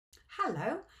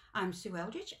Hello, I'm Sue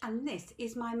Eldridge and this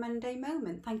is my Monday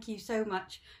Moment. Thank you so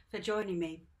much for joining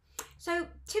me. So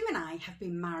Tim and I have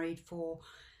been married for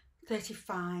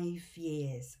 35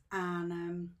 years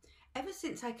and ever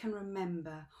since I can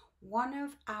remember, one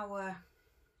of our,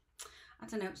 I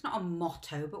don't know, it's not a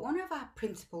motto, but one of our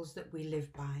principles that we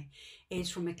live by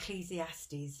is from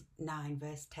Ecclesiastes 9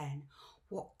 verse 10.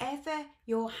 Whatever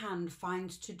your hand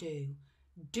finds to do,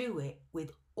 do it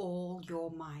with all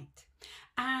your might.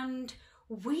 And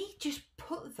we just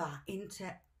put that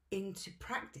into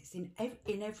practice in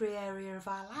every area of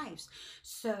our lives.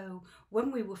 So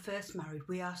when we were first married,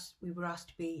 we were asked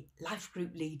to be life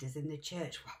group leaders in the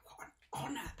church. Well, what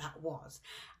an honour that was.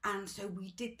 And so we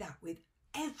did that with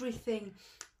everything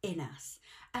in us.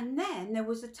 And then there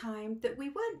was a time that we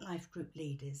weren't life group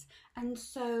leaders. And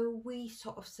so we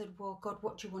sort of said, well, God,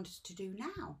 what do you want us to do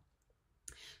now?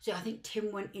 So I think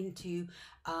Tim went into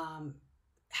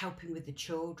helping with the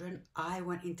children. I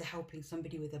went into helping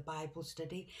somebody with a Bible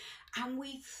study, and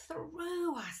we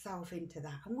threw ourselves into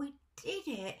that, and we did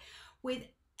it with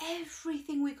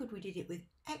everything we could. We did it with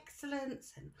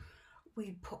excellence, and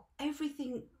we put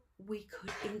everything we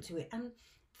could into it, and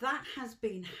that has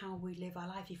been how we live our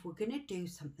life. If we're going to do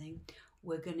something,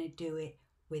 we're going to do it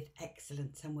with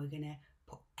excellence, and we're going to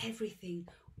put everything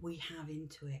we have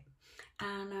into it.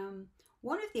 And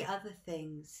one of the other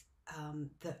things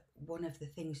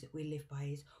that we live by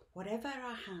is whatever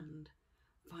our hand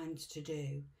finds to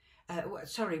do,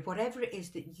 whatever it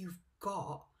is that you've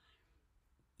got,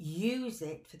 use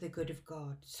it for the good of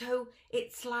God. So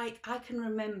it's like, I can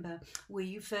remember where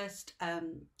you first, I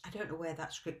don't know where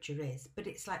that scripture is, but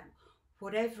it's like,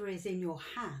 whatever is in your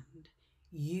hand,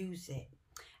 use it.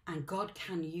 And God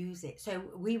can use it. So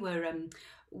we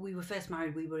were first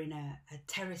married. We were in a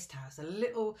terraced house, a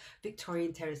little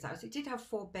Victorian terraced house. It did have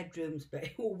 4 bedrooms, but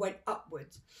it all went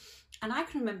upwards. And I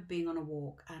can remember being on a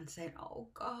walk and saying, oh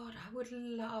God, I would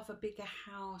love a bigger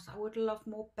house. I would love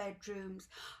more bedrooms.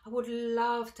 I would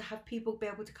love to have people be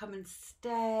able to come and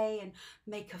stay and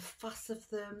make a fuss of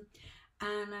them.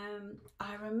 And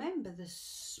I remember the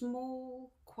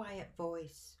small, quiet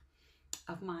voice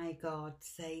of my God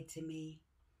say to me,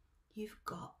 you've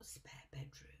got a spare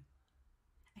bedroom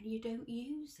and you don't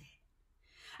use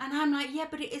it. And I'm like, yeah,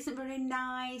 but it isn't very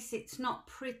nice. It's not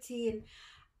pretty.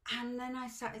 And then I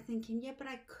started thinking, yeah, but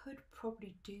I could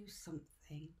probably do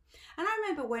something. And I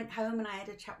remember I went home and I had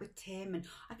a chat with Tim, and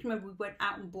I can remember we went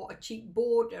out and bought a cheap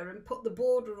border and put the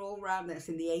border all around. That's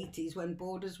in the 80s when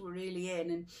borders were really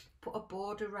in, and put a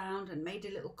border around and made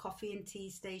a little coffee and tea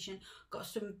station, got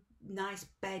some nice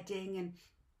bedding, and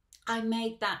I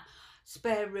made that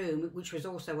spare room, which was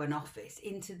also an office,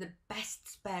 into the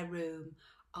best spare room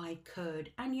I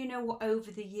could. And you know what, over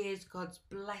the years God's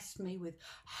blessed me with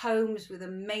homes with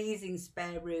amazing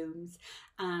spare rooms.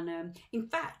 And in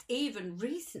fact, even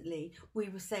recently I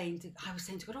was saying to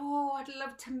God, oh, I'd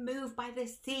love to move by the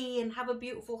sea and have a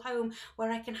beautiful home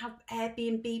where I can have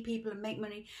Airbnb people and make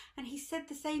money. And he said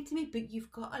the same to me, but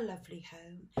you've got a lovely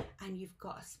home and you've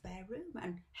got a spare room,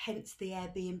 and hence the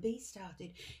Airbnb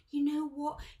started. You know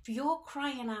what, if you're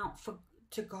crying out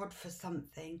to God for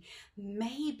something,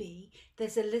 maybe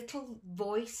there's a little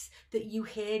voice that you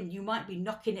hear, and you might be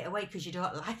knocking it away because you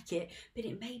don't like it, but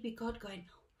it may be God going,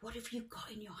 what have you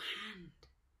got in your hand?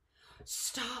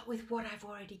 Start with what I've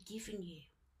already given you.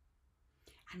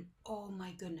 And oh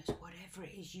my goodness, whatever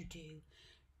it is you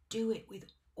do it with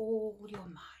all your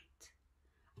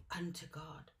might unto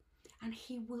God, and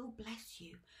he will bless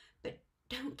you. But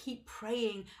don't keep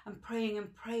praying and praying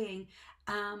and praying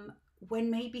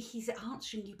when maybe he's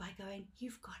answering you by going,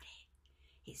 you've got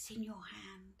it, it's in your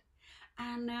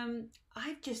hand. And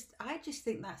I just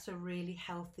think that's a really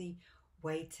healthy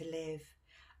way to live.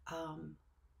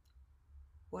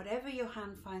 Whatever your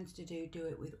hand finds to do, do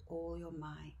it with all your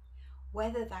might.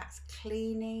 Whether that's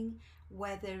cleaning,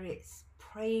 whether it's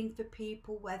praying for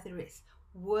people, whether it's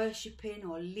worshipping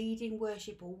or leading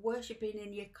worship or worshipping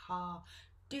in your car,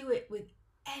 do it with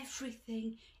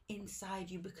everything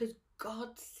inside you, because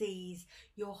God sees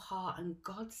your heart and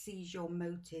God sees your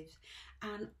motives.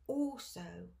 And also,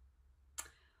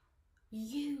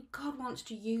 God wants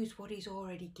to use what he's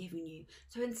already given you.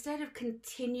 So instead of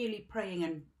continually praying,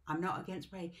 and I'm not against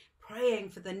praying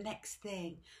for the next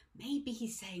thing, maybe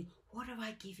he's saying, what have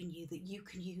I given you that you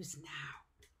can use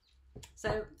now?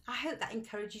 So I hope that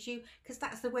encourages you, because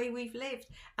that's the way we've lived,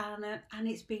 and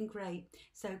it's been great.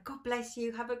 So God bless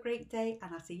you. Have a great day,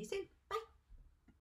 and I'll see you soon.